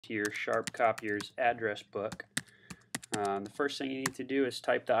to your Sharp Copier's address book. The first thing you need to do is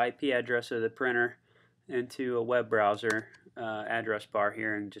type the IP address of the printer into a web browser address bar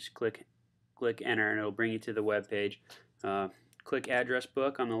here, and just click enter, and it'll bring you to the web page. Click address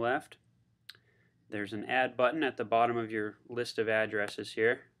book on the left. There's an add button at the bottom of your list of addresses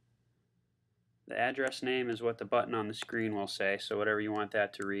here. The address name is what the button on the screen will say, so whatever you want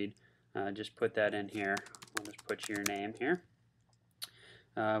that to read, just put that in here. I'll just put your name here.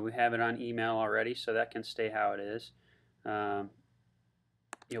 We have it on email already, so that can stay how it is.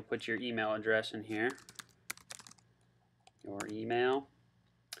 You'll put your email address in here, your email,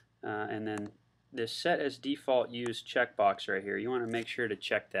 and then this set as default used checkbox right here. You want to make sure to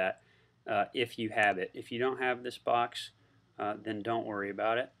check that if you have it. If you don't have this box, then don't worry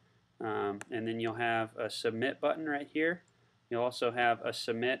about it. And then you'll have a submit button right here. You'll also have a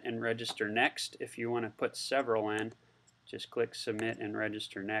submit and register next. If you want to put several in, just click submit and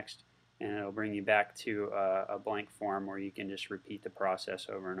register next, and it'll bring you back to a blank form where you can just repeat the process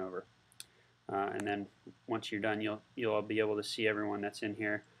over and over. And then once you're done, you'll be able to see everyone that's in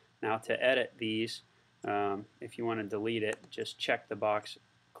here. Now to edit these, if you want to delete it, just check the box,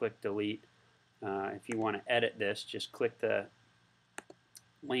 click delete. If you want to edit this, just click the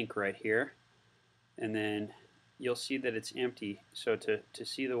link right here, and then you'll see that it's empty. So to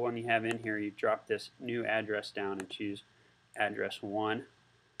see the one you have in here, you drop this new address down and choose address 1,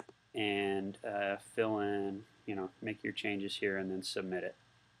 and fill in, make your changes here, and then submit it.